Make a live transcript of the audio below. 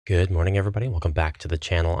Good morning, everybody. Welcome back to the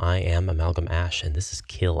channel. I am AmalgamAsh, and this is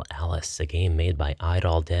Kill Alice, a game made by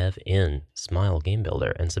Haeldb in Smile Game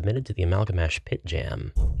Builder and submitted to the AmalgamAsh Pit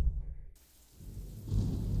Jam.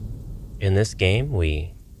 In this game,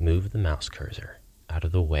 we move the mouse cursor out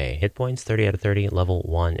of the way. Hit points 30 out of 30, level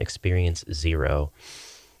 1, experience 0.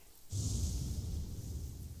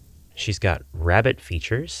 She's got rabbit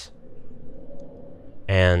features,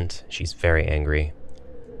 and she's very angry.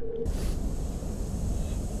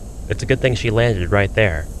 It's a good thing she landed right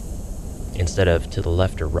there, instead of to the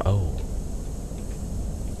left or right. Oh.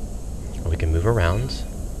 We can move around.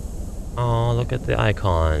 Oh, look at the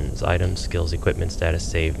icons. Items, skills, equipment, status,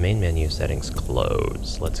 save, main menu, settings,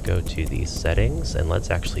 close. Let's go to the settings, and let's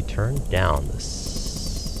actually turn down the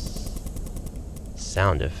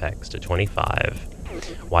sound effects to 25.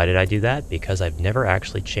 Why did I do that? Because I've never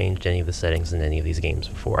actually changed any of the settings in any of these games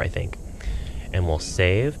before, I think. And we'll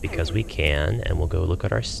save because we can, and we'll go look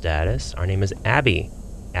at our status. Our name is Abby.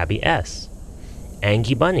 Abby S.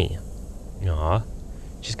 Angie Bunny. Aw.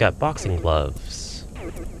 She's got boxing gloves.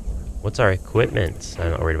 What's our equipment?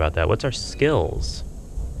 I'm not worried about that. What's our skills?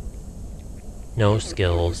 No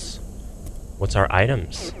skills. What's our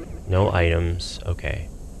items? No items. Okay.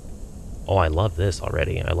 Oh, I love this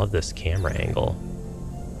already. I love this camera angle.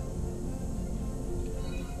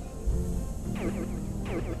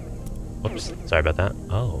 Whoops, sorry about that.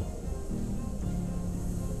 Oh.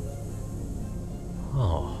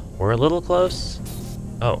 Oh, we're a little close.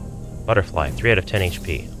 Oh, butterfly, 3 out of 10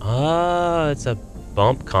 HP. Ah, it's a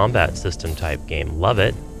bump combat system type game. Love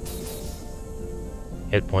it.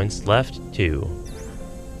 Hit points left, 2.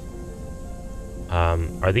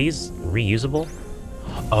 Are these reusable?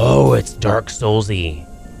 Oh, it's Dark Soulsy.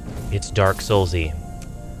 It's Dark Soulsy.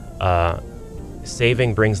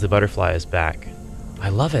 Saving brings the butterflies back. I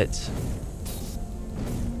love it.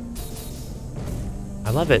 I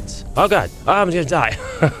love it. Oh god, oh, I'm gonna die.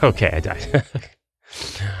 Okay, I died.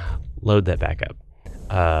 Load that back up.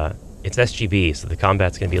 It's SGB, so the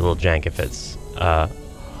combat's gonna be a little jank if it's...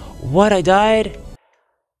 What? I died?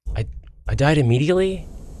 I died immediately?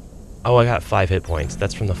 Oh, I got 5 hit points.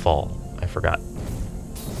 That's from the fall. I forgot.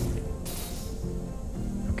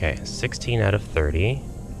 Okay, 16 out of 30.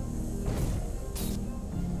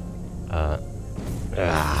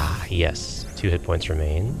 Yes. 2 hit points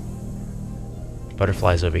remain.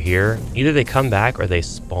 Butterflies over here. Either they come back or they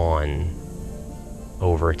spawn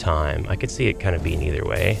over time. I could see it kind of being either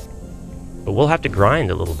way. But we'll have to grind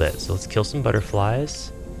a little bit. So let's kill some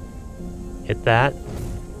butterflies. Hit that.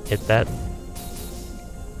 Hit that.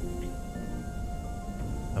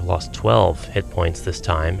 I've lost 12 hit points this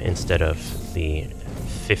time instead of the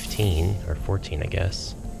 15 or 14, I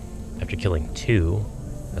guess. After killing 2,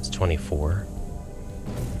 that's 24.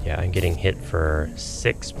 Yeah, I'm getting hit for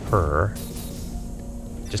 6 per.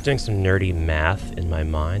 Just doing some nerdy math in my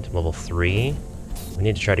mind. Level 3. We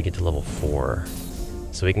need to try to get to level 4.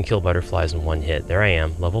 So we can kill butterflies in 1 hit. There I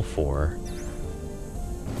am, level 4.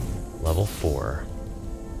 Level 4.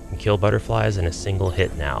 We can kill butterflies in a single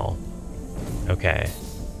hit now. Okay.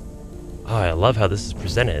 Oh, I love how this is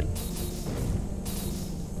presented.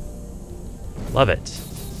 Love it.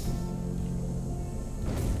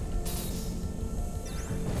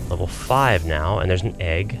 Level 5 now, and there's an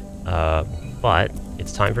egg, but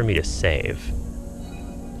it's time for me to save.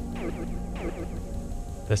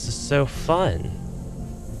 This is so fun.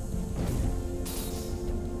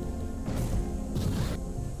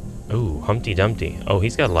 Ooh, Humpty Dumpty. Oh,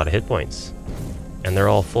 he's got a lot of hit points. And they're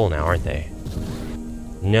all full now, aren't they?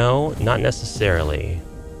 No, not necessarily.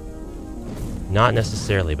 Not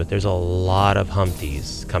necessarily, but there's a lot of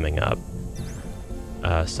Humpties coming up.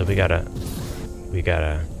 So we have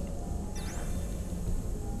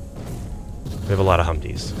a lot of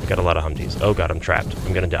Humpties. We got a lot of Humpties. Oh god, I'm trapped.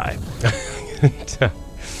 I'm gonna die.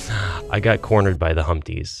 I got cornered by the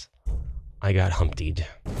Humpties. I got humptied.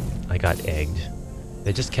 I got egged.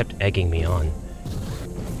 They just kept egging me on.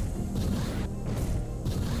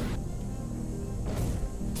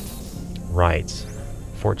 Right.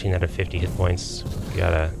 14 out of 50 hit points. We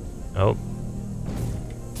gotta... Oh.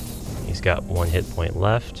 He's got 1 hit point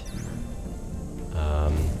left.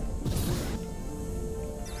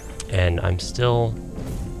 And I'm still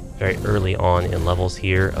very early on in levels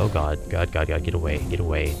here. Oh god, god, get away, get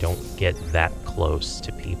away. Don't get that close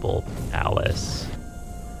to people, Alice.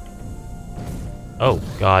 Oh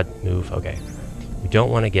god, move, okay. We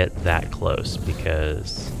don't want to get that close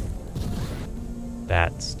because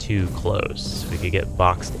that's too close. We could get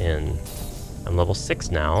boxed in. I'm level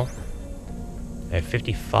 6 now. I have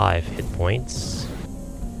 55 hit points.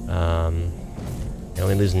 I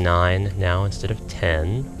only lose 9 now instead of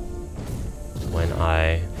 10. when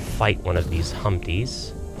I fight one of these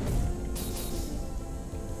Humpties.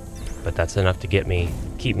 But that's enough to get me,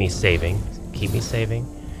 keep me saving. Keep me saving.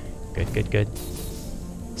 Good, good, good.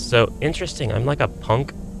 So, interesting. I'm like a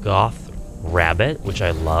punk goth rabbit, which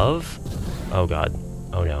I love. Oh god.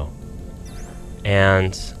 Oh no.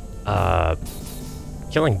 And,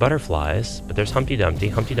 killing butterflies, but there's Humpty Dumpty.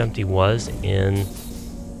 Humpty Dumpty was in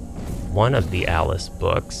one of the Alice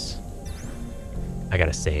books. I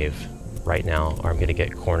gotta save right now, or I'm gonna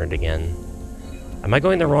get cornered again. Am I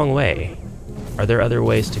going the wrong way? Are there other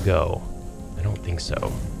ways to go? I don't think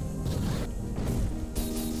so.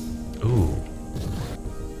 Ooh.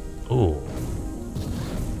 Ooh.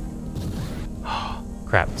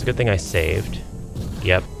 Crap, it's a good thing I saved.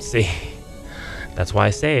 Yep, see? That's why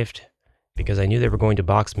I saved. Because I knew they were going to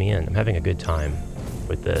box me in. I'm having a good time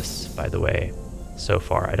with this, by the way, so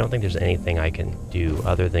far. I don't think there's anything I can do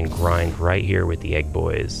other than grind right here with the Egg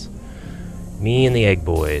Boys. Me and the Egg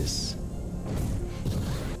Boys.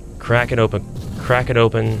 Crack it open. Crack it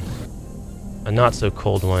open. A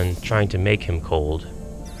not-so-cold one, trying to make him cold.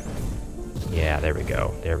 Yeah, there we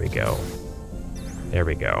go. There we go. There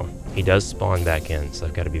we go. He does spawn back in, so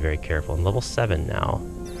I've got to be very careful. I'm level 7 now.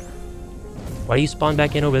 Why do you spawn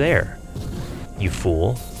back in over there? You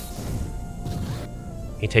fool.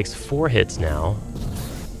 He takes 4 hits now.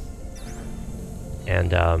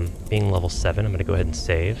 And being level 7, I'm going to go ahead and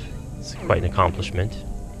save. It's quite an accomplishment.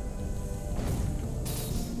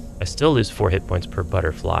 I still lose 4 hit points per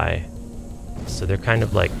butterfly. So they're kind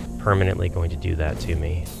of like permanently going to do that to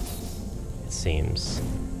me. It seems.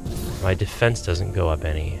 My defense doesn't go up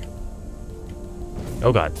any.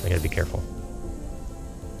 Oh god, I gotta be careful.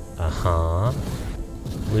 Uh-huh.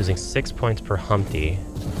 Losing 6 points per Humpty.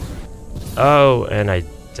 Oh, and I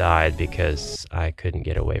died because I couldn't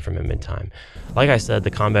get away from him in time. Like I said,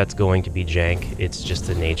 the combat's going to be jank. It's just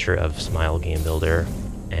the nature of Smile Game Builder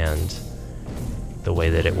and the way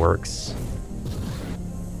that it works.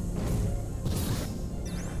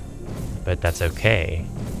 But that's okay.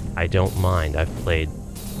 I don't mind. I've played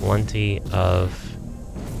plenty of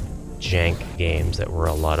jank games that were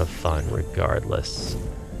a lot of fun regardless.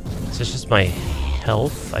 So it's just my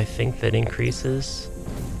health, I think, that increases.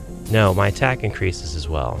 No, my attack increases as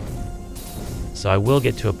well. So I will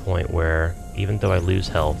get to a point where, even though I lose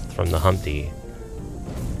health from the Humpty,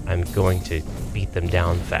 I'm going to beat them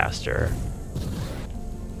down faster.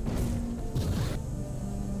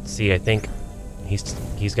 See, I think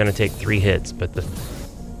he's going to take 3 hits, but the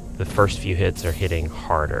first few hits are hitting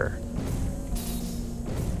harder.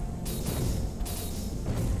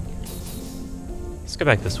 Let's go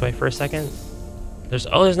back this way for a second. There's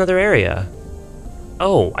another area.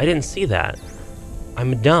 Oh, I didn't see that.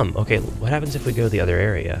 I'm dumb. Okay, what happens if we go the other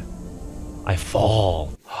area? I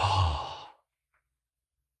fall.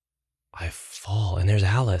 I fall, and there's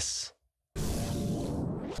Alice.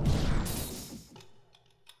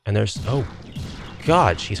 And there's, oh,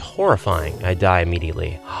 God, she's horrifying. I die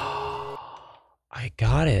immediately. I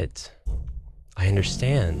got it. I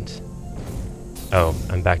understand. Oh,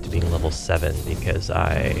 I'm back to being level 7 because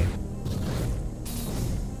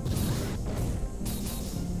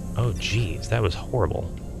oh, geez, that was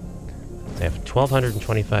horrible. I have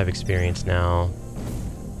 1,225 experience now.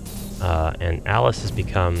 And Alice has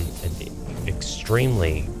become an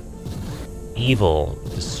extremely evil,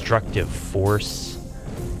 destructive force.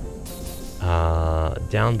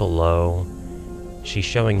 Down below, she's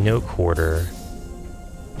showing no quarter.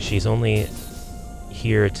 She's only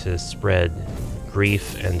here to spread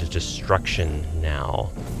grief and destruction now,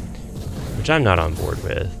 which I'm not on board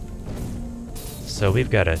with. So we've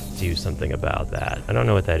got to do something about that. I don't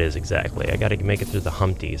know what that is exactly. I got to make it through the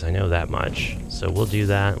Humpties. I know that much. So we'll do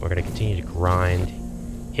that. We're going to continue to grind,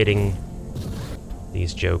 hitting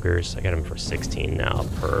these jokers. I got them for 16 now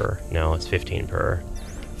per. No, it's 15 per.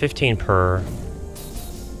 15 per.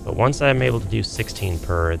 But once I'm able to do 16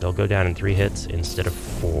 per, they'll go down in 3 hits instead of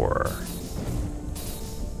 4.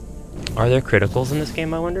 Are there criticals in this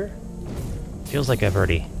game, I wonder? Feels like I've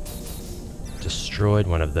already destroyed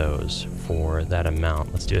one of those for that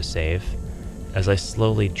amount. Let's do a save. As I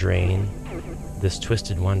slowly drain this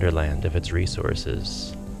twisted wonderland of its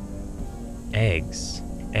resources. Eggs.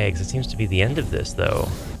 Eggs. It seems to be the end of this, though.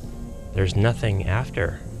 There's nothing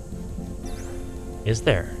after. Is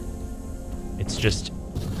there? It's just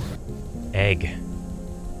egg.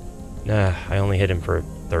 Nah, I only hit him for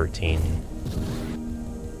 13.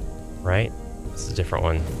 Right? This is a different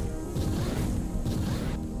one.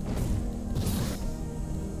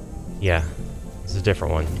 Yeah, this is a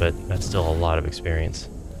different one, but that's still a lot of experience.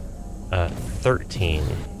 13.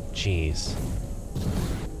 Jeez.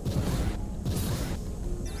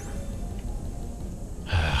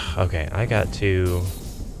 Okay, I got to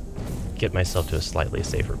get myself to a slightly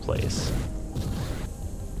safer place.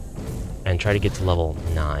 And try to get to level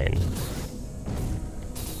 9.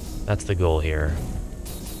 That's the goal here.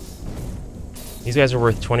 These guys are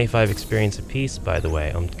worth 25 experience apiece, by the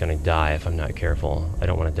way. I'm gonna die if I'm not careful. I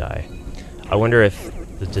don't want to die. I wonder if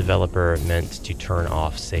the developer meant to turn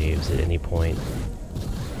off saves at any point.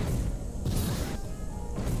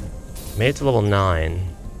 Made it to level 9.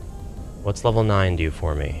 What's level 9 do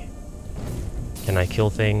for me? Can I kill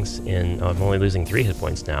things in... Oh, I'm only losing 3 hit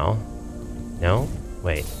points now. No?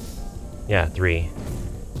 Wait. Yeah, 3.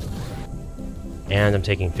 And I'm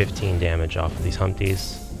taking 15 damage off of these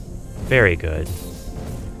Humpties. Very good.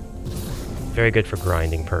 Very good for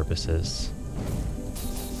grinding purposes.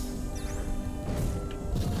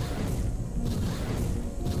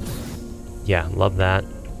 Yeah, love that.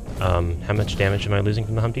 How much damage am I losing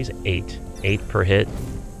from the Humpties? 8. 8 per hit.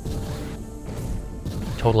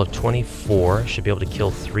 Total of 24. Should be able to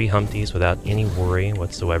kill 3 Humpties without any worry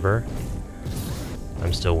whatsoever.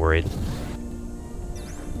 I'm still worried.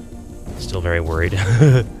 Still very worried.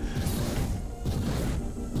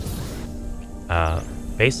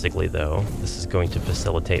 Basically, though, this is going to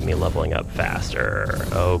facilitate me leveling up faster.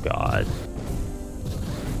 Oh, God.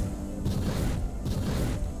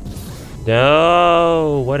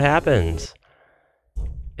 No! What happened?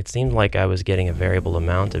 It seemed like I was getting a variable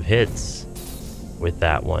amount of hits with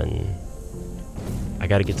that one. I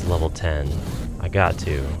gotta get to level 10. I got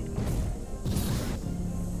to.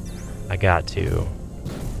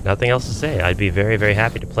 Nothing else to say. I'd be very, very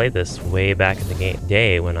happy to play this way back in the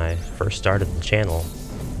day when I first started the channel.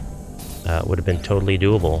 It would have been totally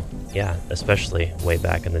doable. Yeah, especially way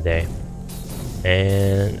back in the day.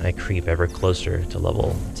 And I creep ever closer to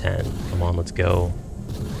level 10. Come on, let's go.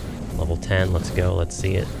 Level 10, let's go. Let's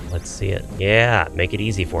see it. Let's see it. Yeah, make it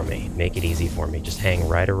easy for me. Make it easy for me. Just hang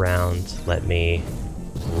right around. Let me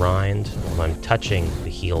grind while I'm touching the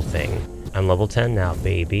heal thing. I'm level 10 now,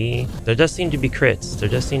 baby. There does seem to be crits. There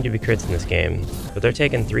does seem to be crits in this game. But they're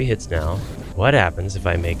taking 3 hits now. What happens if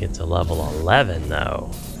I make it to level 11, though?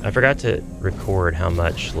 I forgot to record how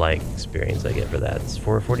much, like, experience I get for that. It's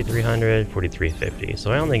 4,300, 4,350.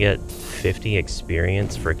 So I only get 50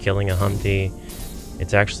 experience for killing a Humpty.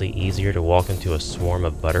 It's actually easier to walk into a swarm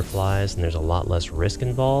of butterflies, and there's a lot less risk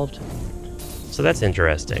involved. So that's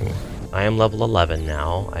interesting. I am level 11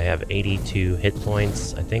 now. I have 82 hit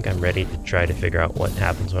points. I think I'm ready to try to figure out what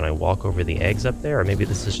happens when I walk over the eggs up there, or maybe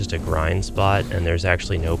this is just a grind spot, and there's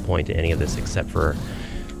actually no point to any of this except for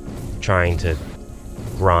trying to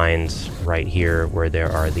grind right here where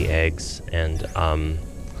there are the eggs, and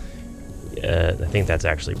I think that's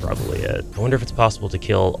actually probably it. I wonder if it's possible to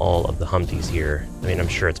kill all of the Humpties here. I mean, I'm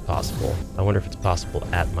sure it's possible. I wonder if it's possible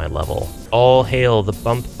at my level. All hail the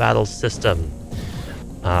bump battle system.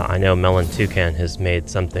 I know Melon Toucan has made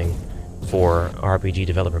something for RPG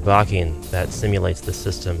developer Bakian that simulates the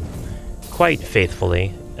system quite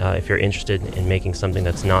faithfully. If you're interested in making something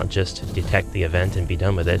that's not just detect the event and be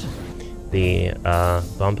done with it, the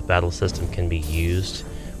bump battle system can be used,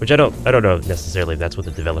 which I don't know necessarily if that's what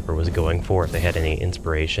the developer was going for, if they had any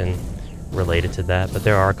inspiration related to that, but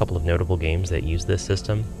there are a couple of notable games that use this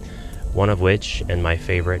system. One of which, and my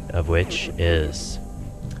favorite of which, is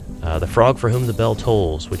The Frog for Whom the Bell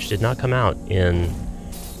Tolls, which did not come out in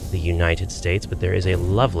the United States, but there is a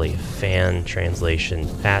lovely fan translation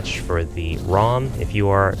patch for the ROM, if you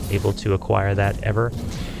are able to acquire that ever.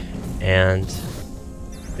 And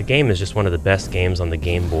the game is just one of the best games on the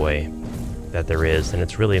Game Boy that there is, and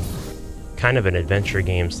it's really kind of an adventure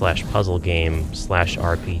game slash puzzle game slash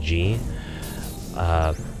RPG.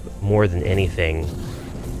 More than anything,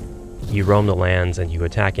 you roam the lands and you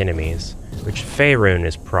attack enemies, which Faerun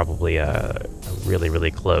is probably a really,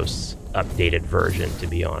 really close updated version, to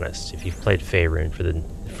be honest, if you've played Faerun for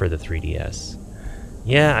the 3DS.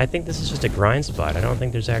 Yeah, I think this is just a grind spot. I don't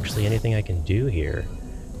think there's actually anything I can do here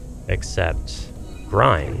except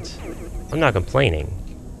grind. I'm not complaining,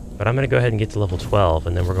 but I'm going to go ahead and get to level 12,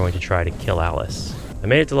 and then we're going to try to kill Alice. I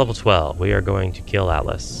made it to level 12. We are going to kill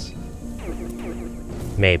Alice.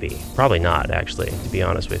 Maybe. Probably not, actually, to be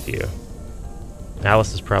honest with you.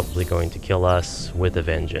 Alice is probably going to kill us with a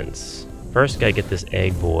vengeance. First, gotta get this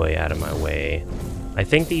egg boy out of my way. I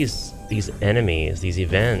think these enemies, these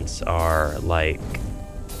events, are, like,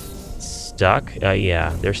 stuck.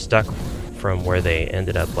 Yeah, they're stuck from where they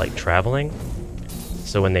ended up, like, traveling.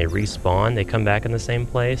 So when they respawn, they come back in the same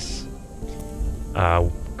place.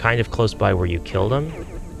 Kind of close by where you killed them,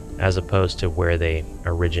 as opposed to where they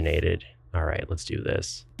originated. Alright, let's do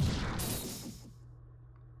this.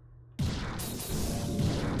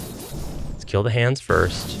 Let's kill the hands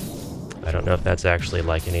first. I don't know if that's actually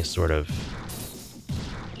like any sort of...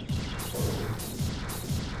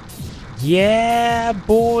 Yeah,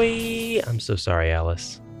 boy! I'm so sorry,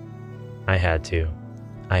 Alice. I had to.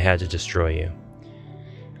 I had to destroy you.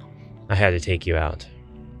 I had to take you out.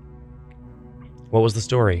 What was the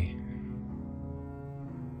story?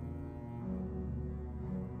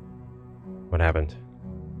 What happened?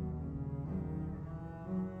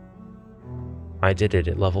 I did it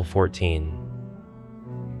at level 14.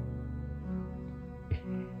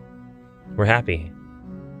 We're happy,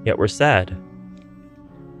 yet we're sad.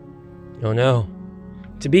 Oh no.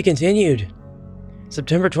 To be continued.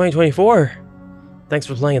 September 2024. Thanks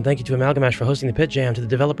for playing, and thank you to AmalgamAsh for hosting the Pit Jam, to the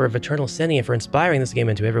developer of Eternal Senia for inspiring this game,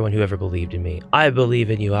 and to everyone who ever believed in me. I believe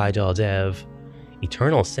in you, Idol Dev.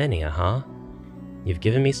 Eternal Senia, huh? You've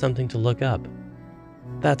given me something to look up.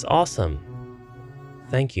 That's awesome.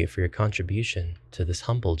 Thank you for your contribution to this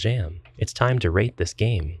humble jam. It's time to rate this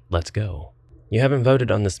game. Let's go. You haven't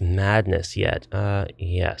voted on this madness yet.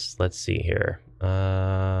 Yes, let's see here.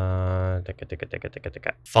 Fun,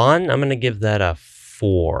 I'm gonna give that a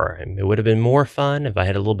 4. It would have been more fun if I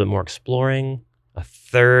had a little bit more exploring, a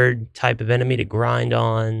third type of enemy to grind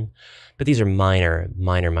on, but these are minor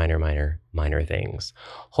things.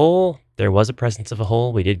 Hole, there was a presence of a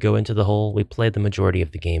hole. We did go into the hole. We played the majority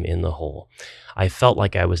of the game in the hole. I felt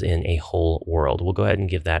like I was in a whole world. We'll go ahead and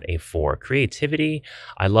give that a 4. Creativity,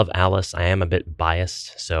 I love Alice. I am a bit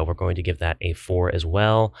biased, so we're going to give that a 4 as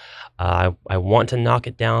well. I want to knock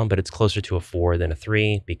it down, but it's closer to a 4 than a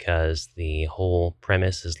 3 because the whole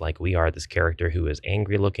premise is like we are this character who is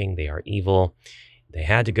angry looking. They are evil. They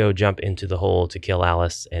had to go jump into the hole to kill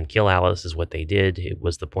Alice, and kill Alice is what they did. It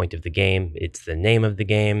was the point of the game. It's the name of the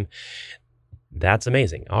game. That's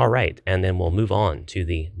amazing. All right, and then we'll move on to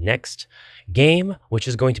the next game, which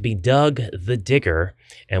is going to be Doug the Digger,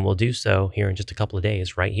 and we'll do so here in just a couple of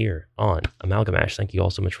days right here on AmalgamAsh. Thank you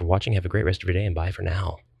all so much for watching. Have a great rest of your day, and bye for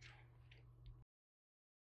now.